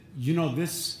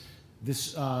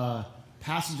this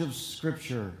passage of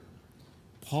Scripture,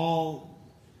 Paul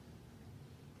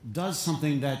does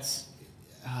something that's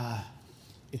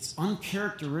it's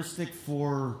uncharacteristic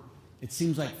for, it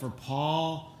seems like for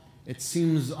Paul, it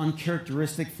seems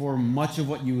uncharacteristic for much of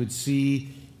what you would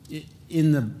see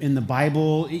in the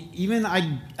Bible. Even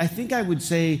I think I would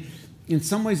say in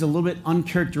some ways a little bit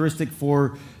uncharacteristic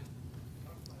for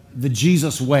the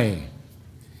Jesus way.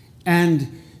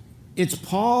 And it's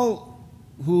Paul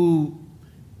who,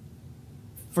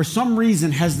 for some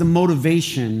reason, has the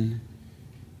motivation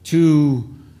to,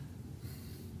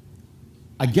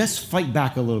 I guess, fight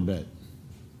back a little bit.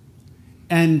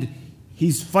 And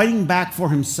he's fighting back for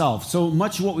himself. So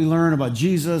much of what we learn about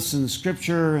Jesus and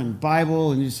Scripture and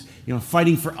Bible, and he's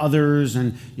fighting for others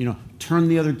and turn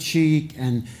the other cheek.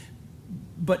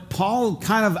 But Paul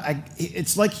kind of,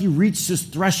 it's like he reached his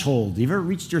threshold. You ever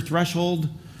reached your threshold?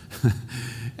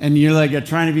 And you're like, you're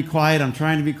trying to be quiet. I'm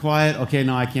trying to be quiet. Okay,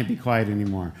 no, I can't be quiet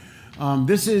anymore.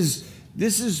 This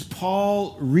is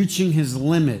Paul reaching his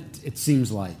limit, it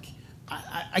seems like.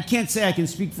 I can't say I can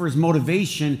speak for his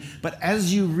motivation, but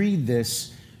as you read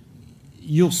this,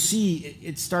 you'll see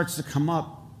it starts to come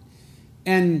up.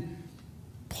 And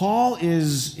Paul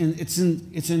it's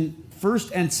in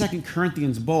 1st and 2nd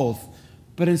Corinthians both,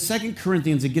 but in 2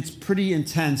 Corinthians it gets pretty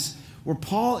intense, where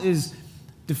Paul is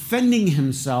defending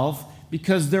himself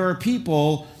because there are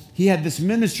people, he had this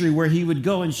ministry where he would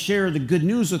go and share the good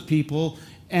news with people,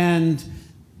 and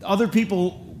other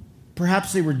people,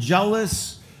 perhaps they were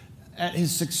jealous at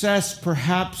his success,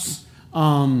 perhaps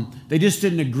they just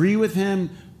didn't agree with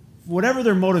him. Whatever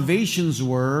their motivations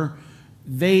were,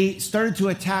 they started to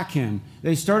attack him.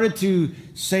 They started to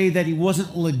say that he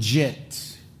wasn't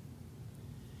legit.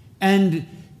 And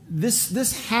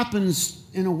this happens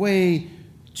in a way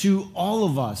to all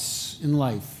of us in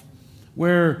life,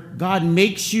 where God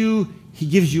makes you, he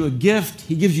gives you a gift,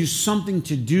 he gives you something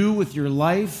to do with your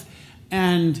life,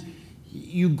 and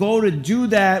you go to do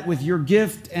that with your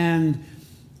gift, and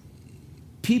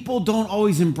people don't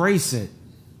always embrace it.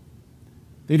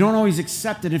 They don't always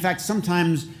accept it. In fact,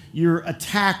 sometimes you're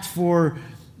attacked for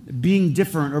being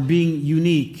different or being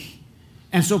unique.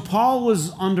 And so Paul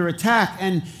was under attack,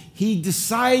 and he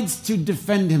decides to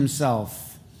defend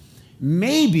himself.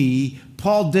 Maybe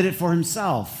Paul did it for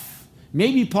himself.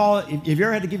 Maybe Paul, have you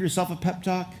ever had to give yourself a pep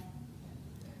talk?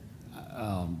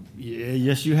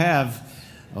 Yes, you have.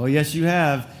 Oh, yes, you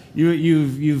have.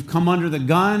 You've come under the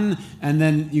gun, and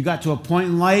then you got to a point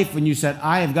in life when you said,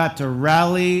 I have got to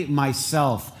rally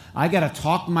myself. I got to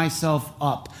talk myself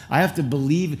up. I have to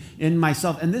believe in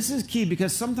myself. And this is key,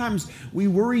 because sometimes we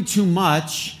worry too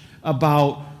much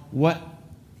about what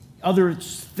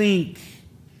others think.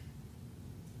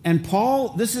 And Paul,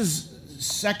 this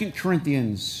is 2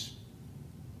 Corinthians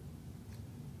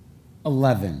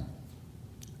 11.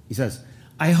 He says,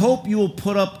 I hope you will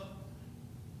put up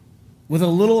with a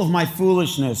little of my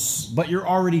foolishness, but you're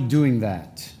already doing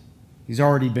that. He's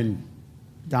already been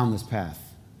down this path.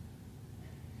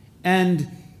 And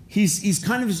he's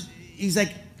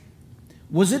like,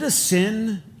 was it a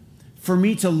sin for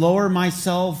me to lower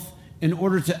myself in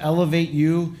order to elevate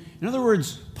you? In other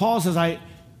words, Paul says,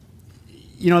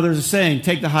 there's a saying,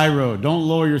 take the high road. Don't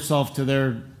lower yourself to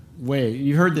their way.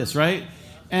 You heard this, right?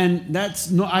 And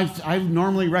I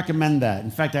normally recommend that.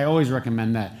 In fact, I always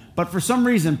recommend that. But for some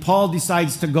reason, Paul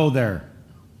decides to go there.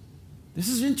 This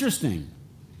is interesting.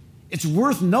 It's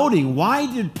worth noting. Why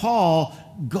did Paul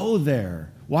go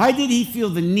there? Why did he feel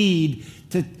the need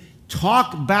to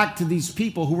talk back to these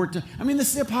people who were... this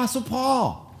is the Apostle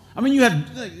Paul. You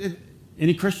have...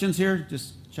 Any Christians here?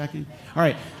 Just checking. All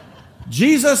right.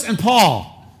 Jesus and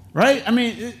Paul, right?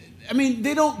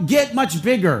 They don't get much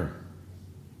bigger.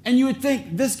 And you would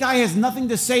think this guy has nothing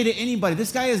to say to anybody.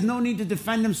 This guy has no need to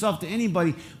defend himself to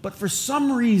anybody. But for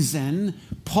some reason,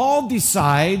 Paul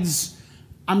decides,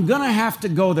 I'm going to have to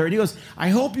go there. And he goes, I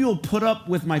hope you'll put up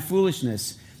with my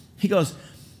foolishness. He goes,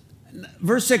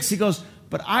 verse 6, he goes,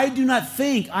 but I do not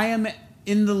think I am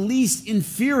in the least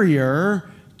inferior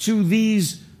to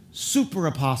these super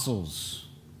apostles.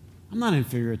 I'm not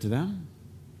inferior to them.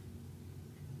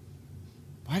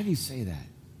 Why did he say that?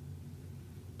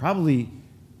 Probably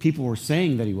people were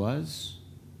saying that he was,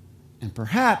 and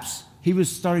perhaps he was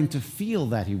starting to feel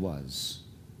that he was.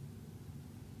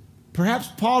 Perhaps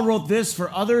Paul wrote this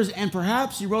for others, and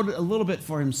perhaps he wrote it a little bit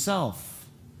for himself.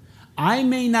 I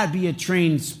may not be a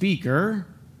trained speaker.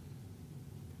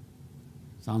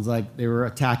 Sounds like they were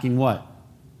attacking what?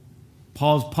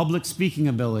 Paul's public speaking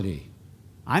ability.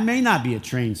 I may not be a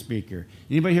trained speaker.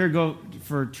 Anybody here go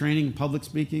for training in public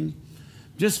speaking?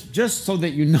 Just so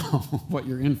that you know what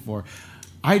you're in for.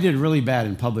 I did really bad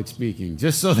in public speaking,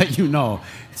 just so that you know.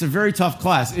 It's a very tough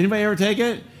class. Anybody ever take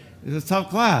it? It's a tough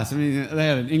class. I mean, they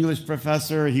had an English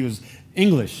professor. He was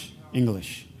English,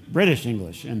 British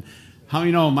English. And how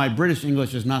many know my British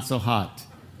English is not so hot?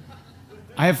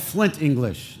 I have Flint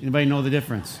English. Anybody know the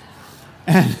difference?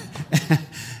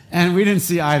 And we didn't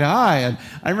see eye to eye. And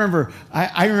I remember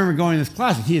going to this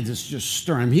class, and he had just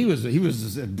stirring. He was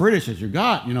as British as you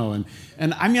got, you know.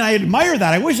 And I mean, I admire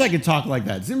that. I wish I could talk like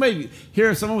that. Does anybody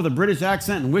hear someone with a British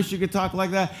accent and wish you could talk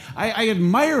like that? I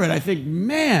admire it. I think,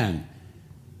 man.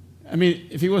 I mean,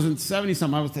 if he wasn't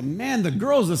 70-something, I would say, man, the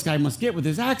girls this guy must get with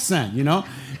his accent, you know.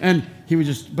 And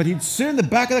but he'd sit in the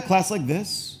back of the class like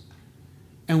this.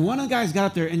 And one of the guys got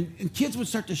up there, and kids would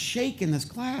start to shake in this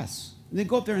class. And they'd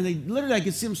go up there, and I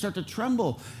could see them start to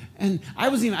tremble. And I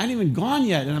hadn't even gone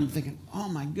yet. And I'm thinking, oh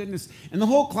my goodness. And the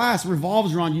whole class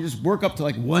revolves around you just work up to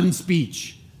like one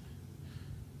speech.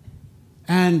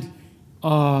 And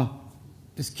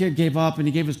this kid gave up, and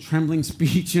he gave his trembling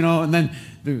speech, you know. And then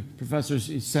the professor,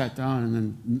 he sat down, and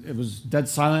then it was dead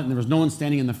silent, and there was no one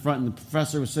standing in the front. And the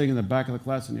professor was sitting in the back of the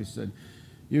class, and he said,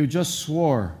 "You just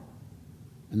swore."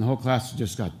 And the whole class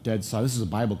just got dead silent. This is a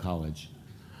Bible college.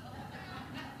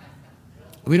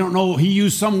 We don't know. He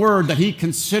used some word that he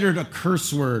considered a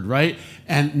curse word, right?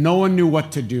 And no one knew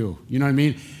what to do. You know what I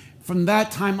mean? From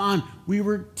that time on, we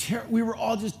were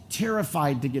all just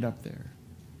terrified to get up there.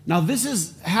 Now, this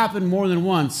has happened more than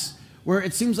once, where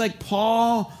it seems like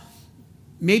Paul,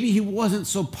 maybe he wasn't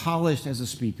so polished as a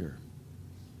speaker.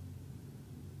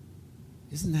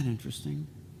 Isn't that interesting?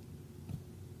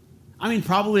 I mean,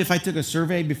 probably if I took a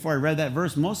survey before I read that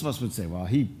verse, most of us would say, well,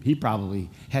 he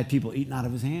probably had people eating out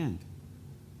of his hand.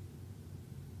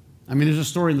 I mean, there's a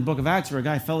story in the book of Acts where a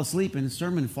guy fell asleep in his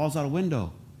sermon and falls out a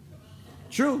window.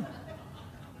 True.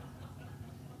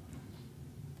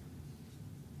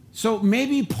 So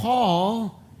maybe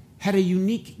Paul had a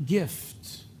unique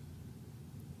gift,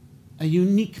 a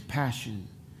unique passion.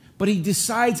 But he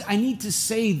decides, I need to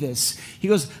say this. He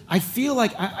goes, I feel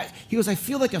like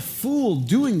a fool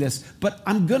doing this, but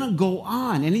I'm going to go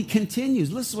on. And he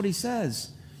continues. Listen to what he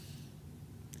says.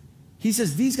 He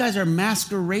says, these guys are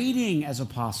masquerading as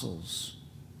apostles.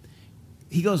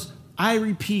 He goes, I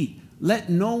repeat, let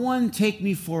no one take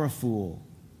me for a fool.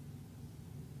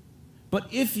 But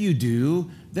if you do,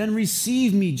 then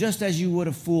receive me just as you would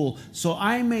a fool, so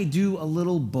I may do a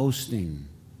little boasting.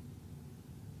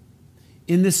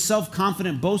 In this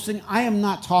self-confident boasting, I am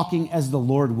not talking as the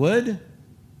Lord would.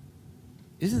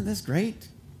 Isn't this great?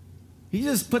 He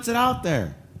just puts it out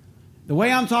there. The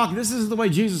way I'm talking, this isn't the way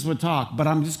Jesus would talk, but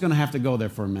I'm just going to have to go there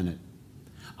for a minute.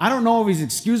 I don't know if he's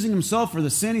excusing himself for the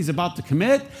sin he's about to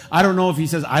commit. I don't know if he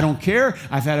says, I don't care,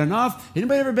 I've had enough.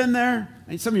 Anybody ever been there?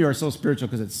 And some of you are so spiritual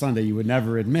because it's Sunday, you would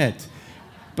never admit.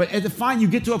 But at the fine, you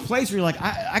get to a place where you're like,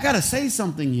 I got to say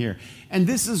something here. And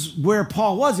this is where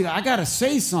Paul was. I got to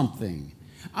say something.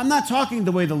 I'm not talking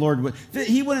the way the Lord would.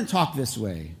 He wouldn't talk this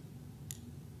way.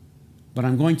 But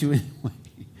I'm going to anyway.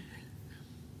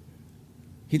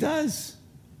 He does.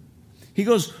 He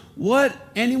goes, what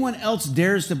anyone else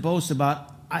dares to boast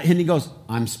about, and he goes,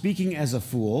 I'm speaking as a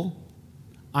fool.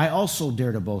 I also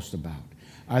dare to boast about.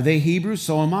 Are they Hebrews?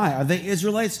 So am I. Are they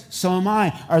Israelites? So am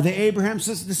I. Are they Abraham's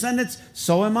descendants?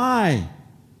 So am I.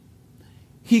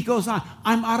 He goes on,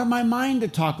 I'm out of my mind to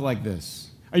talk like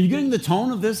this. Are you getting the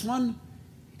tone of this one?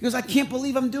 He goes, I can't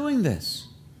believe I'm doing this.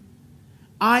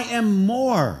 I am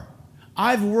more.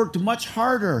 I've worked much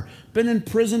harder, been in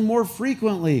prison more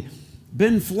frequently,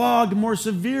 been flogged more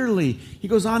severely. He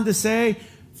goes on to say,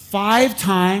 5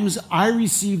 times I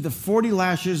received the 40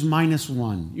 lashes minus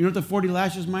 1. You know what the 40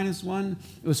 lashes minus 1?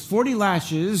 It was 40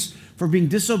 lashes for being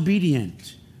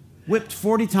disobedient, whipped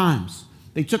 40 times.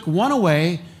 They took 1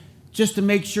 away just to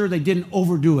make sure they didn't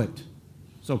overdo it.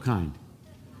 So kind.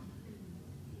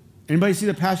 Anybody see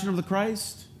the Passion of the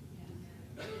Christ?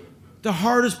 The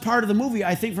hardest part of the movie,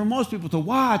 I think, for most people to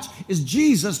watch is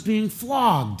Jesus being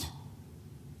flogged.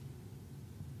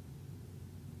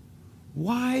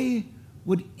 Why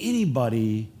would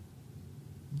anybody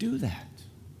do that?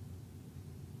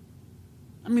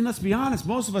 I mean, let's be honest.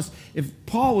 Most of us, if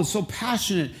Paul was so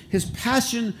passionate, his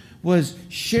passion was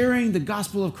sharing the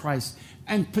gospel of Christ.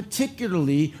 And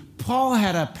particularly, Paul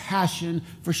had a passion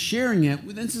for sharing it,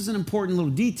 this is an important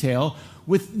little detail,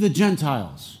 with the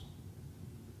Gentiles.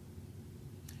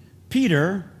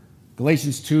 Peter,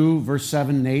 Galatians 2, verse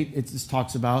 7 and 8, it just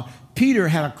talks about Peter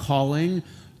had a calling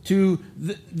to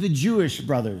the Jewish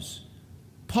brothers.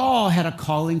 Paul had a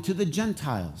calling to the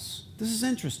Gentiles. This is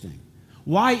interesting.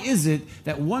 Why is it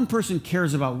that one person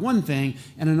cares about one thing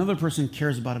and another person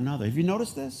cares about another? Have you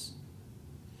noticed this?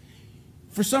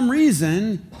 For some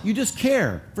reason, you just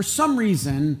care. For some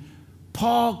reason,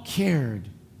 Paul cared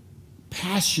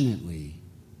passionately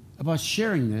about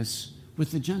sharing this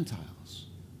with the Gentiles.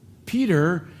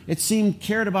 Peter, it seemed,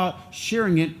 cared about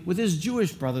sharing it with his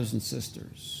Jewish brothers and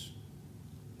sisters.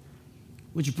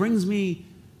 Which brings me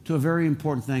to a very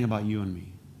important thing about you and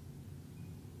me.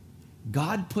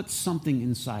 God puts something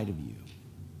inside of you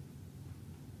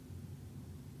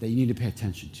that you need to pay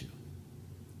attention to.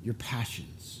 Your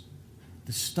passions.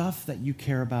 The stuff that you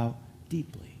care about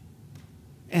deeply.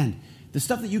 And the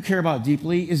stuff that you care about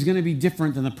deeply is going to be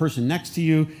different than the person next to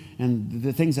you and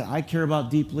the things that I care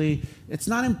about deeply. It's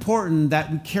not important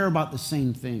that we care about the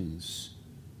same things.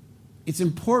 It's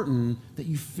important that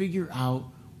you figure out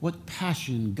what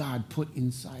passion God put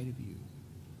inside of you.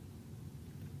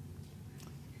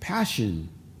 Passion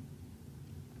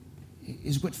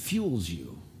is what fuels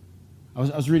you. I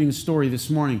was reading a story this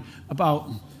morning about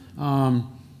a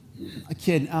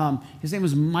kid. His name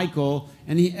was Michael,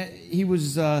 and he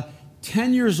was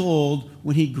 10 years old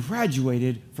when he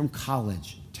graduated from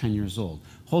college. 10 years old.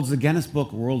 Holds the Guinness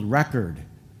Book World Record.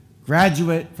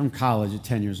 Graduate from college at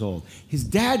 10 years old. His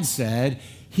dad said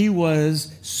he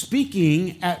was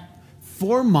speaking at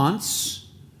 4 months,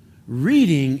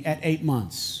 reading at 8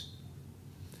 months.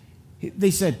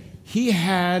 They said he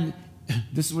had,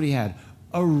 this is what he had,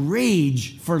 a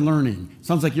rage for learning.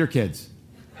 Sounds like your kids.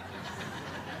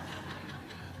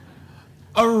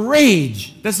 A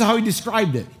rage. That's how he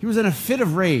described it. He was in a fit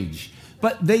of rage.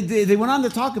 But they went on to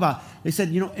talk about, they said,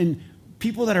 in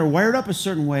people that are wired up a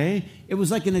certain way, it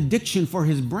was like an addiction for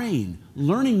his brain.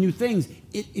 Learning new things,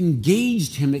 it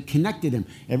engaged him, it connected him.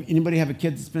 Anybody have a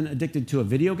kid that's been addicted to a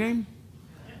video game?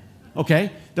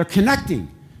 Okay, they're connecting.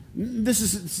 This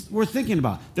is we're thinking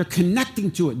about. They're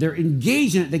connecting to it. They're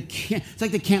engaged in it. It's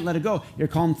like they can't let it go. You're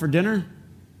calling for dinner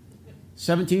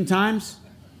 17 times?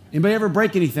 Anybody ever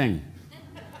break anything?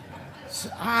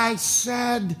 I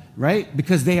said, right?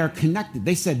 Because they are connected.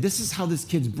 They said, this is how this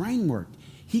kid's brain worked.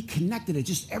 He connected it.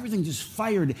 Everything just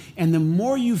fired. And the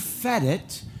more you fed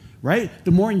it, right,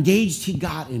 the more engaged he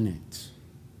got in it.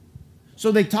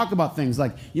 So they talk about things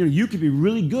like, you could be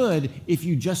really good if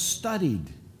you just studied.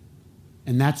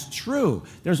 And that's true.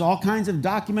 There's all kinds of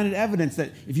documented evidence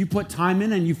that if you put time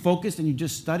in and you focused and you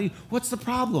just studied, what's the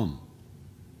problem?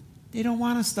 They don't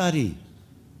want to study.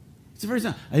 It's the very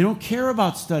simple. They don't care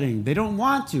about studying. They don't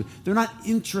want to. They're not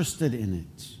interested in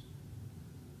it.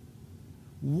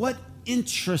 What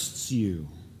interests you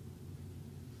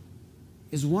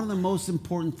is one of the most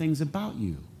important things about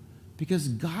you because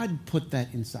God put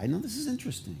that inside. Now, this is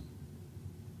interesting.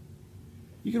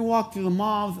 You can walk through the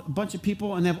mall with a bunch of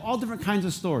people, and they have all different kinds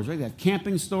of stores, right? They have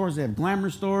camping stores, they have glamour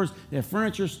stores, they have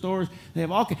furniture stores, they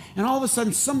have all kinds. And all of a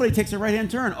sudden, somebody takes a right-hand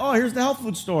turn. Oh, here's the health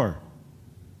food store.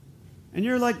 And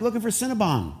you're like looking for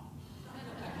Cinnabon.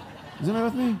 Is anybody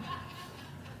with me?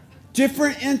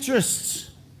 Different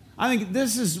interests. I think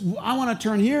I want to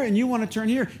turn here, and you want to turn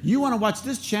here. You want to watch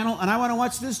this channel, and I want to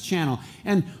watch this channel.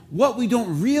 And what we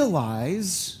don't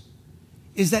realize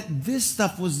is that this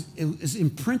stuff is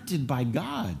imprinted by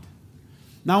God.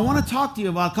 Now, I want to talk to you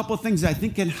about a couple of things that I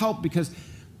think can help because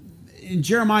in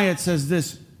Jeremiah it says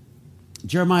this,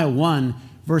 Jeremiah 1,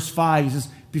 verse 5, he says,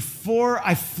 before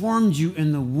I formed you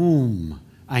in the womb,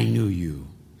 I knew you.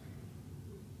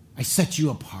 I set you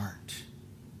apart.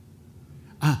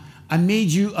 I made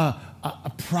you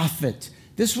a prophet.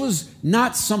 This was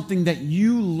not something that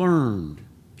you learned.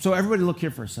 So everybody look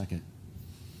here for a second.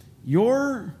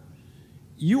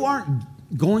 You aren't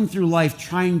going through life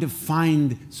trying to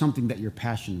find something that you're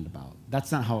passionate about.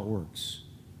 That's not how it works.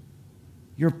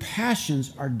 Your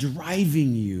passions are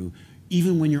driving you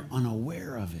even when you're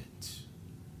unaware of it.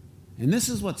 And this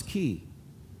is what's key.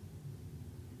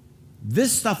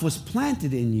 This stuff was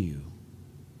planted in you.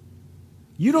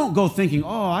 You don't go thinking,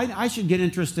 I should get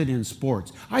interested in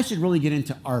sports. I should really get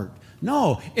into art.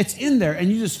 No, it's in there,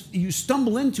 and you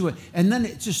stumble into it, and then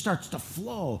it just starts to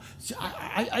flow.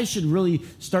 I should really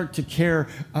start to care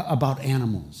about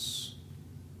animals.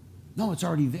 No, it's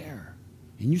already there.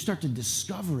 And you start to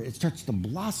discover it. It starts to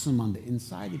blossom on the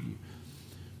inside of you.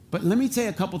 But let me tell you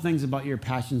a couple things about your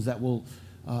passions that will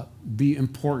be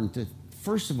important.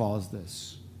 First of all is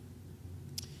this.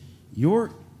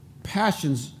 Your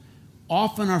passions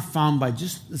often are found by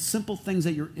just the simple things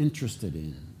that you're interested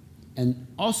in. And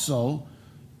also,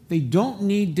 they don't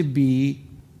need to be,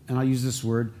 and I'll use this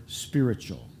word,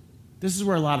 spiritual. This is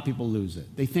where a lot of people lose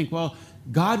it. They think, well,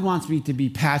 God wants me to be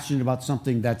passionate about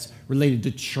something that's related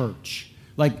to church.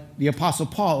 Like the Apostle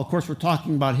Paul, of course, we're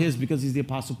talking about his because he's the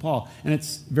Apostle Paul. And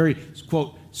it's very,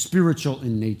 quote, spiritual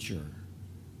in nature.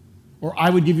 Or I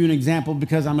would give you an example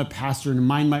because I'm a pastor and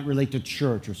mine might relate to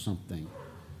church or something.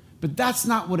 But that's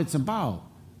not what it's about.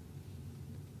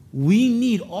 We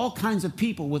need all kinds of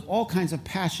people with all kinds of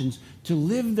passions to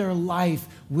live their life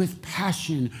with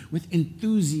passion, with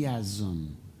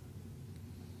enthusiasm.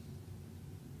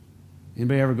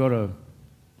 Anybody ever go to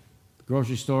the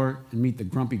grocery store and meet the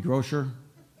grumpy grocer?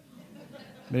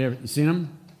 You seen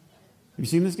him? Have you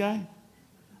seen this guy?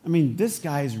 I mean, this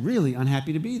guy is really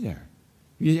unhappy to be there.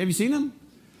 Have you seen him?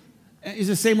 Is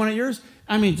the same one at yours?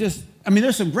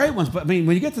 There's some great ones, but when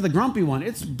you get to the grumpy one,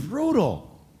 it's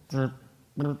brutal.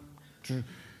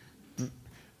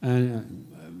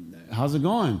 How's it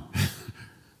going?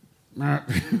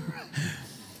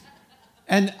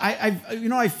 And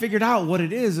I figured out what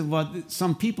it is about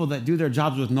some people that do their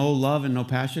jobs with no love and no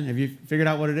passion. Have you figured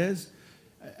out what it is?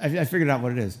 I figured out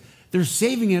what it is. They're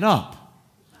saving it up.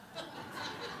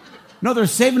 No, they're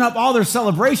saving up all their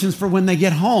celebrations for when they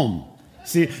get home.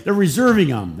 See, they're reserving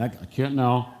them. I can't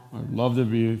now. I'd love to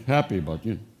be happy, but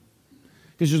because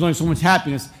there's only so much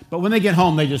happiness. But when they get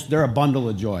home, they're a bundle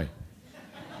of joy.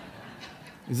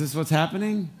 Is this what's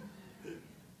happening?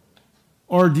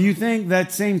 Or do you think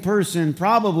that same person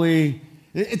probably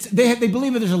they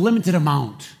believe that there's a limited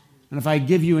amount, and if I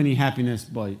give you any happiness,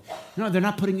 boy, they're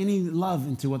not putting any love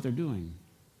into what they're doing.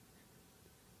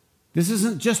 This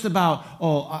isn't just about,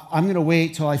 I'm going to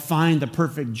wait till I find the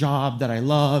perfect job that I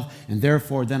love, and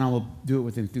therefore then I will do it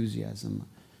with enthusiasm.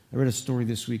 I read a story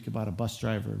this week about a bus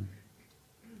driver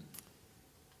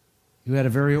who had a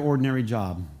very ordinary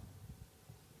job.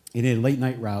 He did a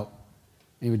late-night route,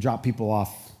 and he would drop people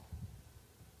off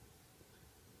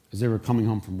as they were coming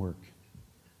home from work.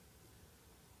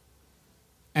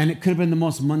 And it could have been the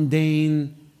most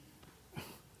mundane,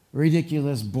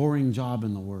 ridiculous, boring job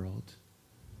in the world.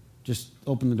 Just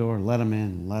open the door, let them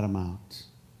in, let them out.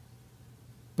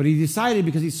 But he decided,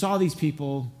 because he saw these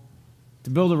people, to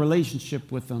build a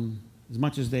relationship with them as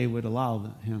much as they would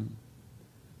allow him.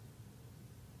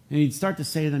 And he'd start to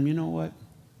say to them, you know what?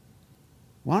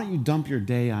 Why don't you dump your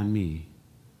day on me?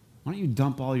 Why don't you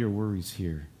dump all your worries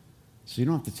here so you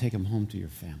don't have to take them home to your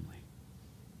family?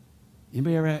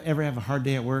 Anybody ever have a hard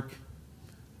day at work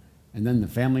and then the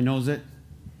family knows it?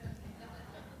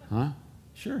 Huh?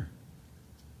 Sure.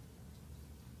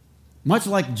 Much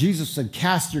like Jesus said,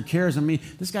 cast your cares on me,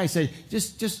 this guy said,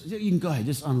 just you can go ahead,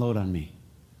 just unload on me.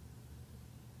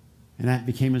 And that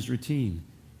became his routine.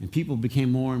 And people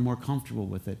became more and more comfortable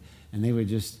with it. And they would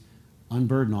just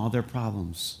unburden all their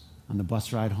problems on the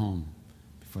bus ride home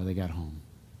before they got home.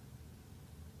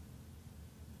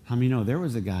 How many know there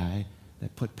was a guy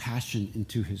that put passion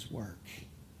into his work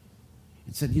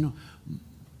and said,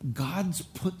 God's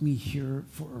put me here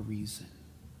for a reason.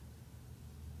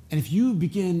 And if you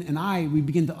begin, we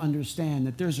begin to understand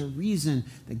that there's a reason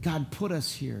that God put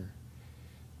us here.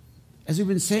 As we've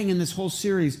been saying in this whole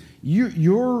series,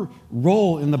 your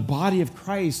role in the body of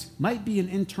Christ might be an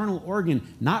internal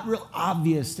organ, not real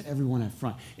obvious to everyone up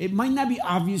front. It might not be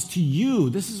obvious to you.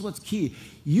 This is what's key.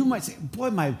 You might say, boy,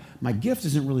 my gift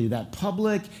isn't really that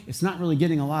public. It's not really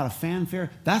getting a lot of fanfare.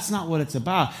 That's not what it's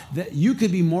about. That you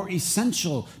could be more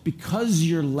essential because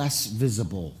you're less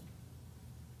visible.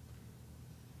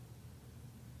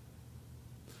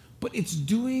 But it's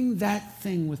doing that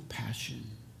thing with passion.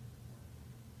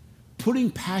 Putting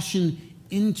passion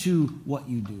into what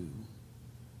you do.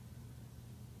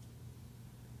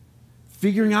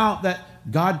 Figuring out that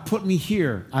God put me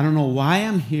here. I don't know why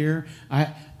I'm here.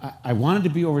 I wanted to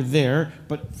be over there,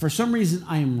 but for some reason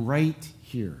I am right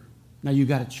here. Now you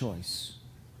got a choice.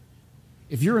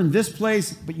 If you're in this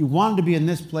place, but you wanted to be in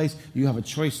this place, you have a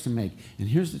choice to make. And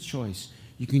here's the choice.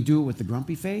 You can do it with the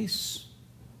grumpy face,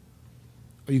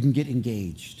 or you can get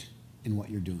engaged in what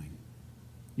you're doing.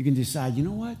 You can decide, you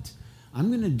know what? I'm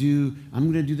going to do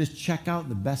this checkout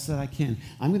the best that I can.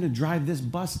 I'm going to drive this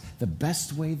bus the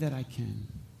best way that I can.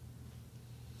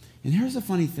 And here's the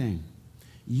funny thing.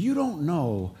 You don't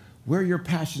know where your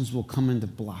passions will come into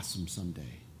blossom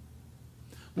someday.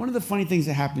 One of the funny things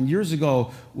that happened years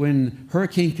ago when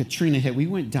Hurricane Katrina hit, we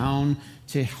went down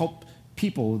to help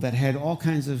people that had all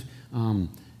kinds of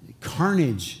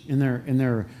carnage in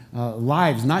their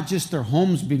lives, not just their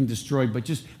homes being destroyed, but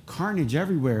just carnage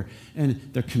everywhere, and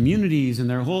their communities and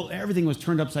everything was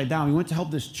turned upside down. We went to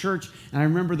help this church, and I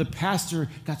remember the pastor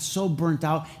got so burnt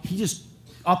out, he just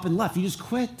up and left. He just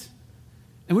quit.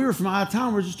 And we were from out of town.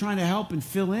 We were just trying to help and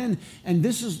fill in, and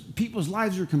people's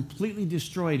lives were completely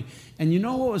destroyed. And you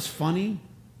know what was funny?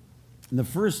 In the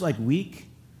first week,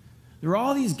 there were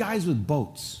all these guys with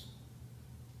boats.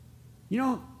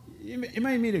 You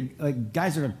might meet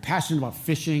guys that are passionate about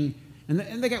fishing, and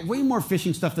they got way more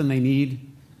fishing stuff than they need.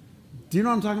 Do you know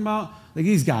what I'm talking about? Like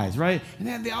these guys, right?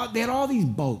 And they had all these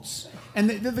boats. And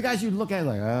they're the guys you'd look at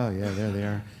like, oh, yeah, there they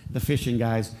are, the fishing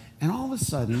guys. And all of a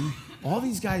sudden, all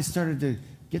these guys started to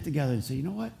get together and say, you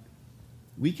know what?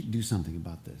 We could do something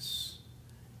about this.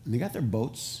 And they got their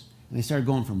boats, and they started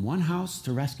going from one house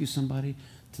to rescue somebody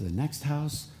to the next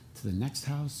house, to the next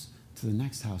house, to the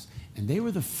next house. And they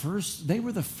were the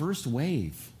first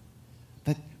wave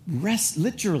that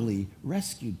literally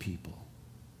rescued people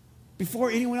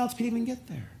before anyone else could even get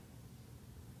there.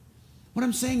 What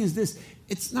I'm saying is this: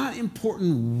 it's not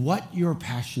important what you're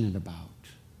passionate about.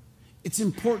 It's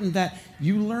important that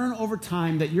you learn over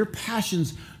time that your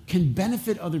passions can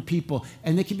benefit other people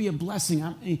and they can be a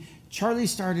blessing. Charlie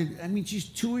started, she's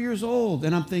 2 years old,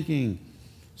 and I'm thinking,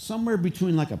 somewhere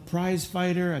between like a prize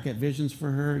fighter, I get visions for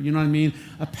her, you know what I mean?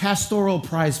 A pastoral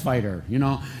prize fighter, you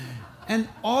know? And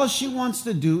all she wants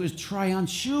to do is try on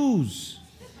shoes.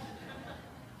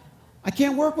 I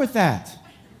can't work with that.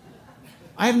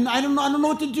 I don't know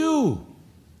what to do.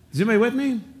 Is anybody with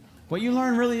me? What you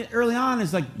learn really early on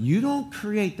is like, you don't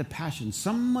create the passion.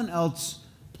 Someone else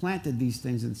planted these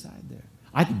things inside there.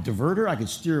 I could divert her, I could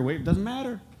steer her away, it doesn't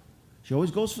matter. She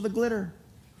always goes for the glitter.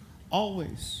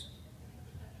 Always.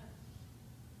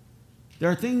 There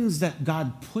are things that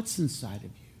God puts inside of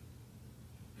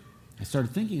you. I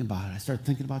started thinking about it. I started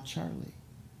thinking about Charlie.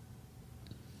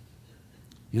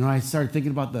 You know, I started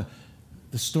thinking about the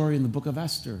story in the book of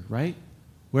Esther, right?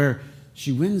 Where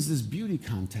she wins this beauty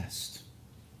contest.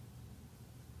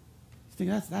 You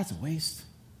think that's a waste,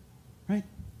 right?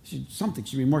 Something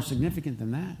should be more significant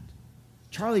than that.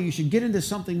 Charlie, you should get into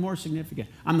something more significant.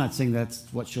 I'm not saying that's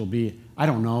what she'll be. I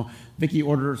don't know. Vicki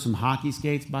ordered some hockey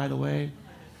skates, by the way.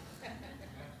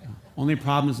 Only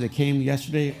problem is they came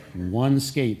yesterday, one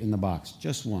skate in the box,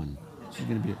 just one. She's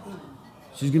going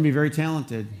to be very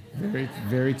talented, very,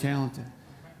 very talented.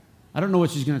 I don't know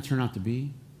what she's going to turn out to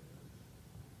be.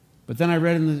 But then I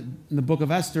read in the book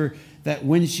of Esther that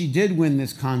when she did win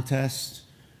this contest,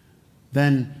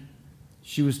 then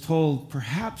she was told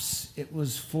perhaps it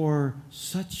was for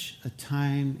such a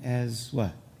time as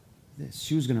what? This.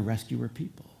 She was going to rescue her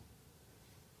people.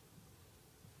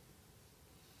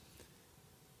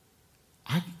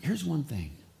 Here's one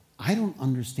thing. I don't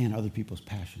understand other people's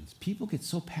passions. People get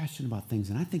so passionate about things,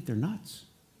 and I think they're nuts.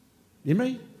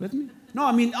 Anybody with me? No,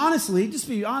 honestly, just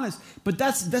be honest. But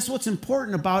that's what's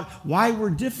important about why we're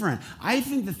different. I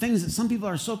think the things that some people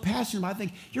are so passionate about, I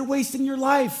think you're wasting your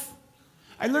life.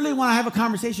 I literally want to have a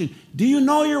conversation. Do you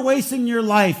know you're wasting your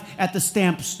life at the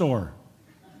stamp store?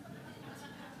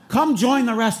 Come join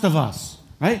the rest of us,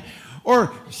 right?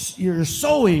 Or you're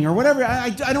sewing or whatever.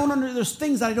 I don't there's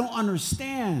things that I don't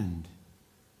understand.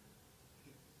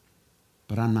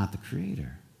 But I'm not the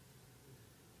creator.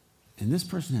 And this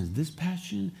person has this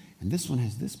passion, and this one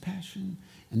has this passion,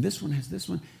 and this one has this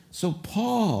one. So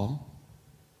Paul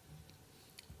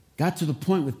got to the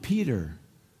point with Peter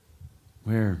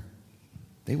where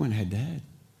they went head to head.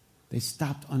 They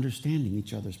stopped understanding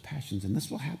each other's passions, and this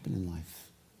will happen in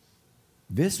life.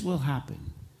 This will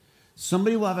happen.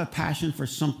 Somebody will have a passion for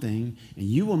something, and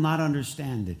you will not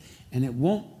understand it, and it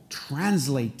won't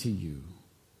translate to you.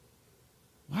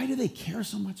 Why do they care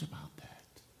so much about that?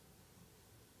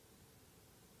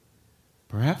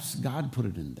 Perhaps God put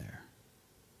it in there.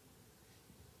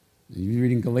 You're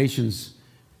reading Galatians,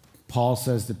 Paul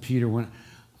says to Peter, when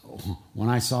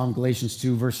I saw him, Galatians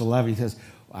 2, verse 11, he says,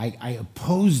 I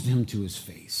opposed him to his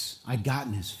face. I got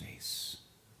in his face.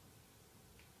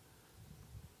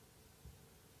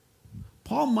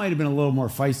 Paul might have been a little more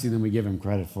feisty than we give him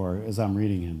credit for as I'm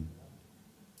reading him.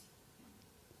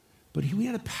 But he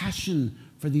had a passion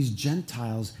for these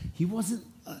Gentiles. He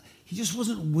just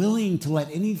wasn't willing to let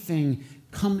anything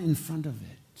come in front of it.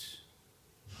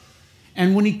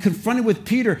 And when he confronted with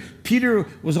Peter, Peter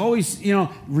was always,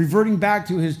 reverting back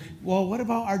to his, well, what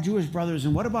about our Jewish brothers?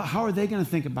 And what about, how are they going to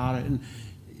think about it? And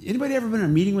anybody ever been in a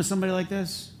meeting with somebody like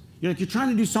this? You're trying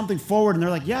to do something forward, and they're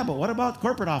like, yeah, but what about the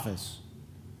corporate office?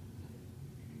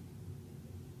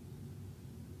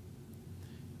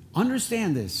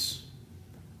 Understand this.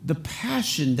 The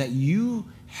passion that you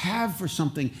have for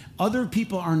something, other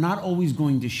people are not always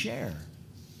going to share.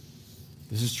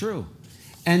 This is true.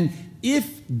 And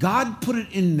if God put it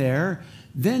in there,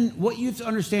 then what you have to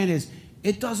understand is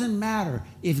it doesn't matter.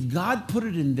 If God put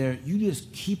it in there, you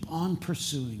just keep on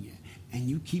pursuing it. And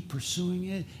you keep pursuing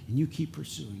it, and you keep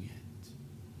pursuing it.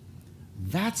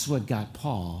 That's what got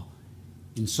Paul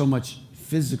in so much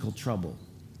physical trouble.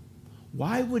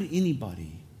 Why would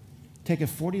anybody take a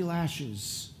 40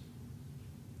 lashes,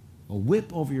 a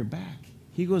whip over your back,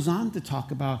 he goes on to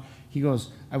talk about, he goes,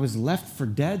 I was left for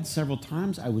dead several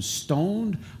times. I was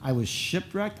stoned. I was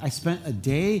shipwrecked. I spent a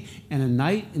day and a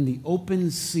night in the open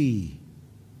sea.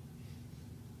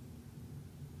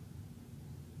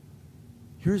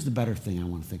 Here's the better thing I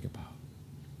want to think about.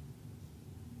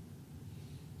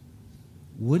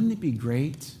 Wouldn't it be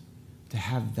great to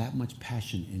have that much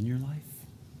passion in your life?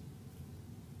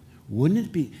 Wouldn't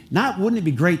it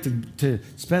be great to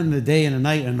spend the day and a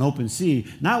night in an open sea?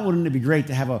 Not wouldn't it be great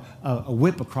to have a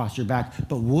whip across your back,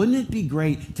 but wouldn't it be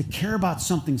great to care about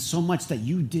something so much that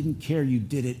you didn't care, you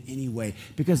did it anyway?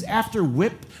 Because after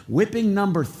whipping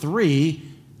number 3,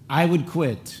 I would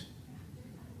quit.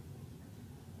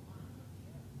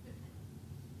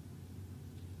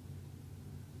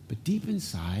 But deep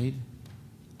inside,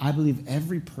 I believe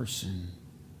every person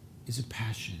is a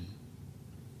passion.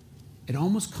 It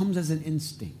almost comes as an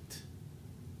instinct.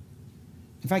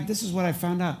 In fact, this is what I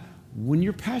found out. When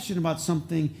you're passionate about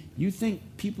something, you think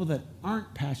people that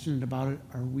aren't passionate about it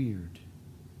are weird,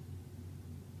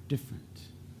 different.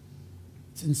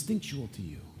 It's instinctual to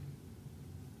you.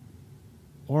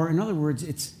 Or in other words,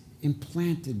 it's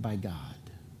implanted by God.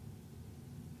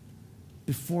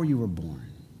 Before you were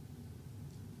born,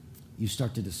 you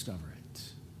start to discover it.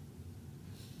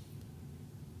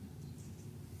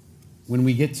 When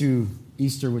we get to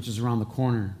Easter, which is around the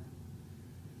corner,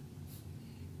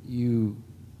 you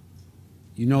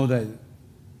know that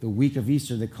the week of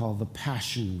Easter they call the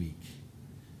Passion Week.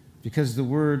 Because the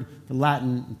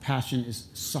Latin passion is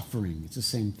suffering. It's the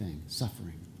same thing,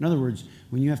 suffering. In other words,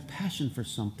 when you have passion for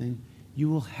something, you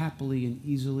will happily and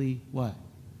easily, what?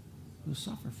 You'll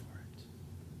suffer for it.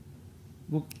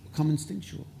 It will become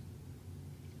instinctual.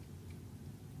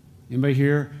 Anybody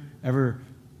here ever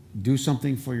do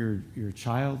something for your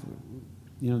child?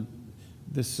 You know,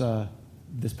 this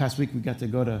past week we got to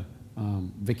go to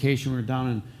vacation. We were down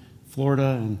in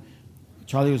Florida, and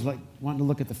Charlie was like wanting to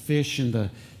look at the fish, and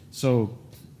so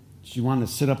she wanted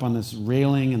to sit up on this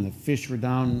railing, and the fish were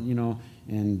down, you know,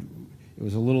 and it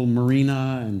was a little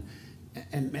marina, and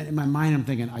in my mind I'm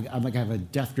thinking I have a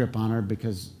death grip on her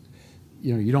because,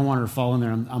 you know, you don't want her to fall in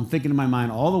there. I'm thinking in my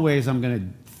mind all the ways I'm going to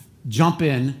jump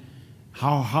in.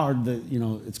 How hard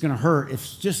it's going to hurt.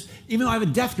 It's just, even though I have a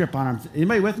death grip on them.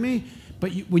 Anybody with me?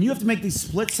 But when you have to make these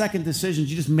split-second decisions,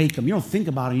 you just make them. You don't think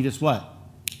about it. You just what?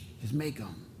 Just make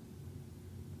them.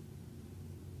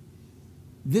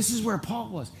 This is where Paul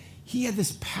was. He had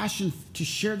this passion to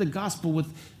share the gospel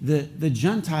with the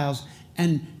Gentiles,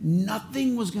 and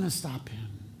nothing was going to stop him.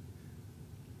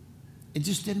 It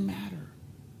just didn't matter.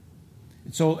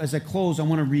 And so as I close, I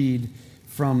want to read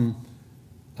from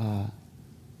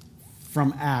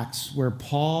Acts, where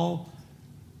Paul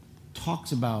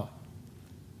talks about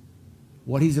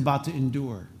what he's about to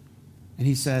endure. And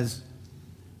he says,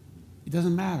 it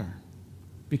doesn't matter.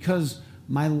 Because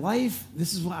my life,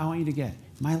 this is what I want you to get.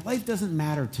 My life doesn't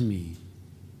matter to me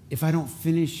if I don't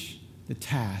finish the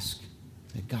task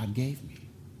that God gave me.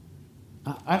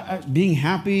 Being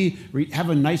happy, have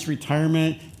a nice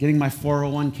retirement, getting my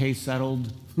 401k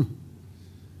settled.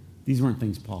 These weren't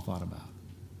things Paul thought about.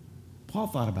 Paul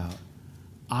thought about,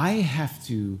 I have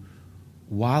to,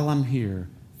 while I'm here,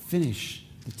 finish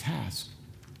the task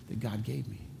that God gave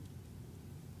me.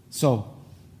 So,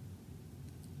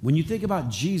 when you think about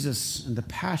Jesus and the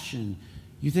passion,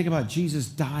 you think about Jesus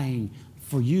dying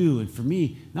for you and for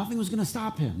me, nothing was going to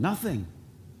stop him. Nothing.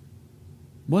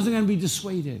 Wasn't going to be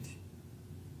dissuaded.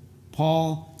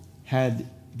 Paul had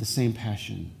the same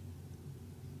passion.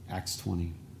 Acts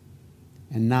 20.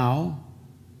 And now,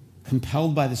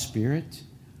 compelled by the Spirit,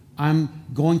 I'm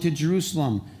going to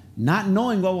Jerusalem, not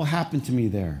knowing what will happen to me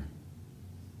there.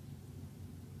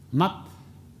 I'm not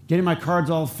getting my cards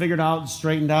all figured out,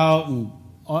 straightened out, and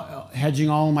hedging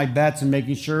all of my bets and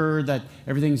making sure that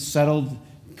everything's settled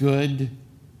good.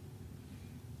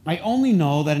 I only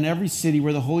know that in every city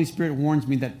where the Holy Spirit warns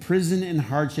me that prison and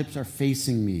hardships are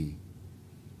facing me.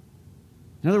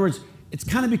 In other words, it's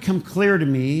kind of become clear to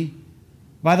me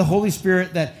by the Holy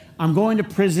Spirit that I'm going to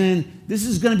prison. This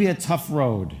is going to be a tough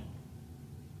road.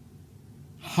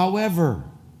 However,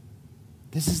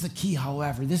 this is the key,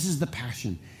 however, this is the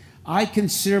passion. I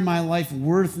consider my life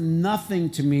worth nothing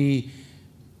to me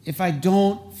if I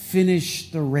don't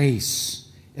finish the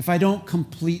race, if I don't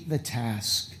complete the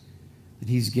task that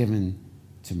he's given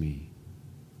to me.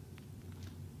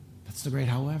 That's the great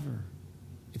however.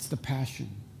 It's the passion.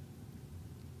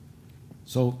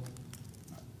 So,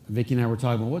 Vicki and I were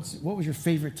talking about what was your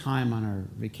favorite time on our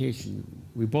vacation?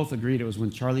 We both agreed it was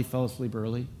when Charlie fell asleep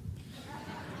early.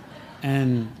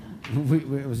 And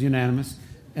it was unanimous.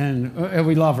 And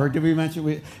we love her. Did we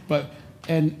mention? But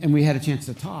And we had a chance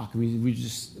to talk. We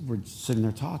just were sitting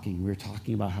there talking. We were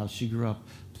talking about how she grew up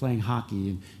playing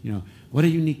hockey, and what a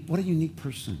unique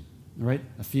person, right?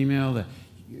 A female that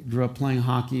grew up playing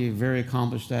hockey, very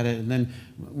accomplished at it, and then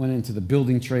went into the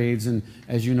building trades. And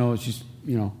as you know, she's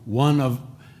one of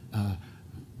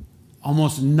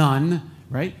almost none,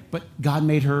 right? But God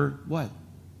made her what?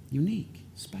 Unique,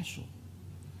 special.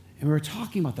 And we were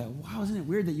talking about that. Wow, isn't it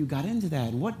weird that you got into that?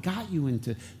 And what got you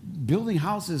into building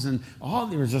houses and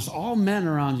there was just all men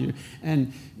around you?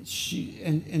 And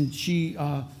she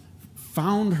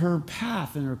found her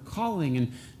path and her calling.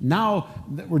 And now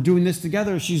that we're doing this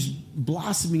together, she's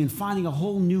blossoming and finding a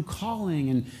whole new calling.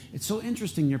 And it's so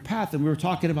interesting, your path. And we were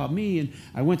talking about me, and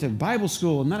I went to Bible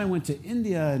school, and then I went to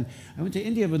India, and I went to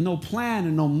India with no plan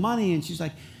and no money. And she's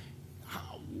like,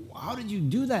 how did you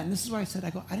do that? And this is why I said,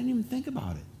 I didn't even think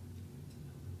about it.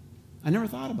 I never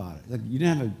thought about it. Like, you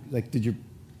didn't have did your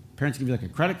parents give you like a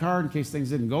credit card in case things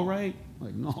didn't go right?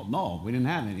 Like, no, we didn't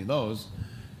have any of those.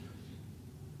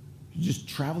 You just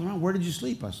traveled around. Where did you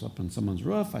sleep? I slept on someone's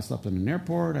roof. I slept in an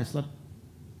airport. I slept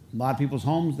in a lot of people's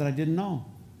homes that I didn't know.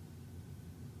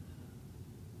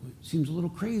 It seems a little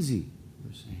crazy,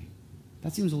 we're saying.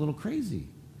 That seems a little crazy.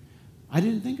 I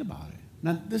didn't think about it.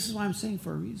 Now, this is why I'm saying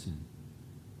for a reason.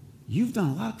 You've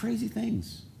done a lot of crazy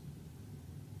things.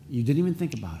 You didn't even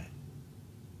think about it.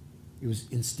 It was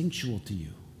instinctual to you.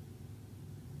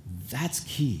 That's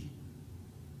key.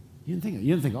 You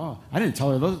didn't think, oh, I didn't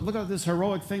tell her, look at this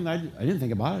heroic thing that I didn't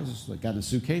think about it. I just got in a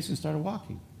suitcase and started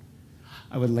walking.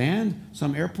 I would land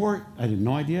some airport. I had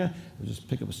no idea. I would just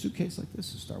pick up a suitcase like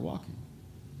this and start walking.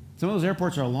 Some of those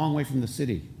airports are a long way from the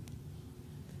city.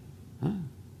 Huh?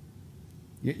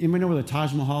 You might know where the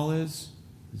Taj Mahal is?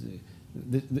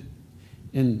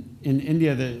 In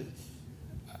India,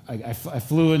 I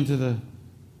flew into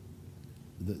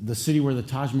the city where the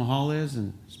Taj Mahal is,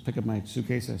 and just pick up my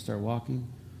suitcase and I start walking.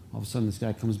 All of a sudden, this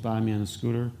guy comes by me on a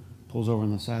scooter, pulls over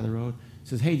on the side of the road,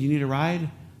 says, hey, do you need a ride?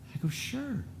 I go,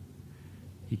 sure.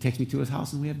 He takes me to his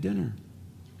house and we have dinner.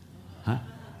 Huh?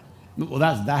 Well,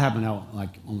 that happened out like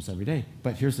almost every day.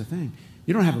 But here's the thing.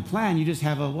 You don't have a plan. You just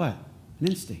have a what? An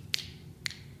instinct.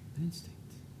 An instinct.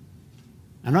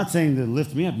 I'm not saying to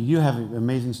lift me up. You have an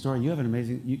amazing story. You have an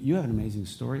amazing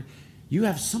story. You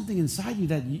have something inside you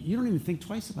that you don't even think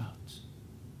twice about.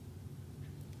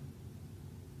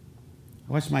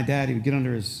 I watched my dad. He would get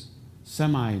under his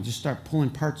semi and just start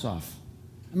pulling parts off.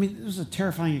 I mean, it was a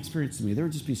terrifying experience to me. There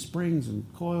would just be springs and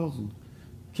coils and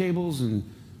cables and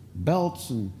belts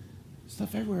and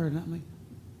stuff everywhere. And I'm like,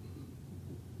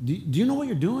 do you know what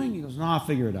you're doing? He goes, no, I'll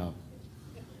figure it out.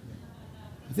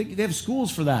 I think they have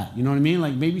schools for that. You know what I mean?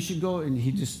 Like, maybe you should go, and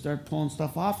he'd just start pulling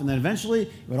stuff off, and then eventually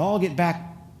it would all get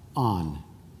back on.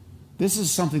 This is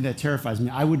something that terrifies me.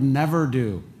 I would never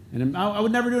do. And I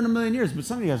would never do it in a million years. But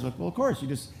some of you guys are like, well, of course, you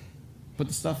just put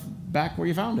the stuff back where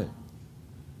you found it.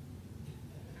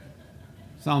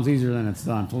 Sounds easier than it's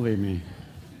done, believe me.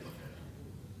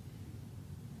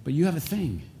 But you have a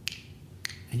thing,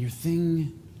 and your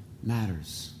thing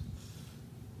matters.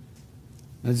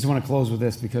 I just want to close with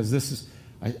this because this is,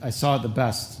 I saw it the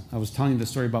best. I was telling you the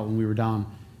story about when we were down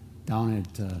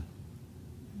at the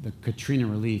Katrina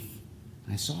relief.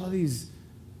 And I saw these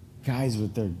guys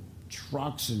with their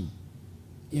trucks, and,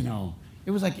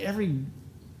 it was like every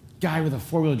guy with a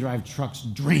four-wheel drive truck's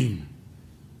dream.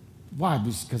 Why?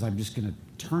 Because I'm just going to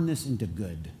turn this into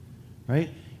good,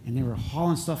 right? And they were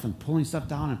hauling stuff and pulling stuff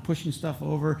down and pushing stuff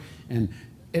over, and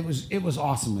it was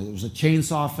awesome. It was a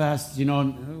chainsaw fest.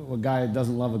 A guy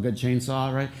doesn't love a good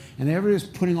chainsaw, right? And everybody was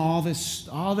putting all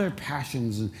their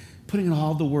passions and putting in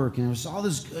all the work, and there was all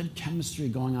this good chemistry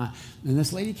going on. And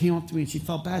this lady came up to me, and she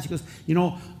felt bad. She goes,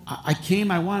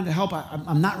 I wanted to help.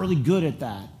 I'm not really good at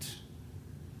that.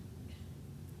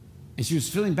 And she was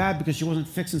feeling bad because she wasn't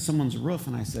fixing someone's roof.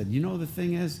 And I said, the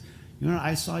thing is, what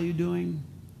I saw you doing?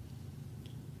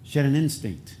 She had an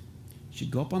instinct.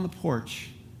 She'd go up on the porch,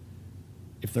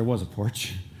 if there was a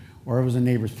porch, or it was a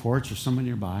neighbor's porch or someone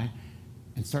nearby,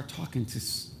 and start talking to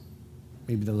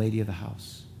maybe the lady of the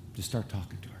house. Just start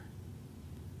talking to her.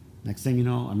 Next thing you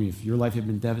know, if your life had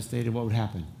been devastated, what would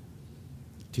happen?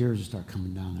 Tears would start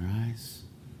coming down their eyes.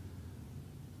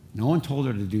 No one told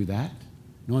her to do that.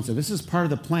 No one said, this is part of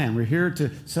the plan. We're here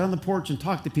to sit on the porch and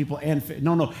talk to people.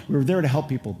 No, we were there to help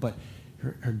people. But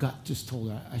her gut just told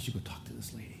her, I should go talk to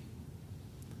this lady.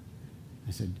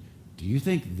 I said, do you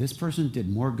think this person did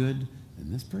more good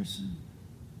than this person?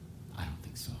 I don't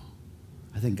think so.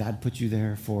 I think God put you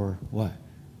there for what?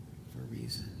 For a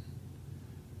reason.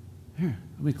 Here,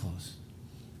 let me close.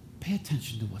 Pay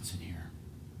attention to what's in here.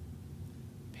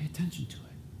 Pay attention to it.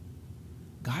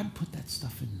 God put that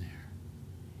stuff in there.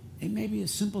 It may be a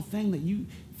simple thing that you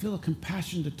feel a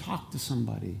compassion to talk to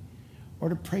somebody or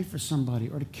to pray for somebody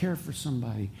or to care for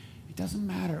somebody. It doesn't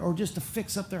matter. Or just to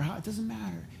fix up their house. It doesn't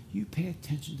matter. You pay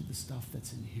attention to the stuff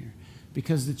that's in here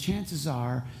because the chances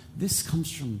are this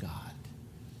comes from God.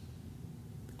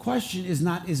 The question is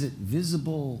not, is it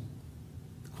visible?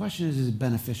 The question is it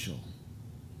beneficial?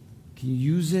 Can you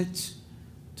use it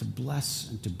to bless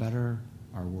and to better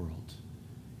our world?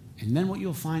 And then what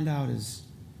you'll find out is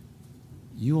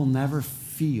you will never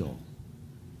feel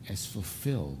as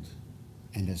fulfilled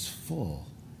and as full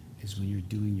as when you're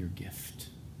doing your gift,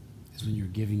 as when you're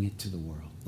giving it to the world.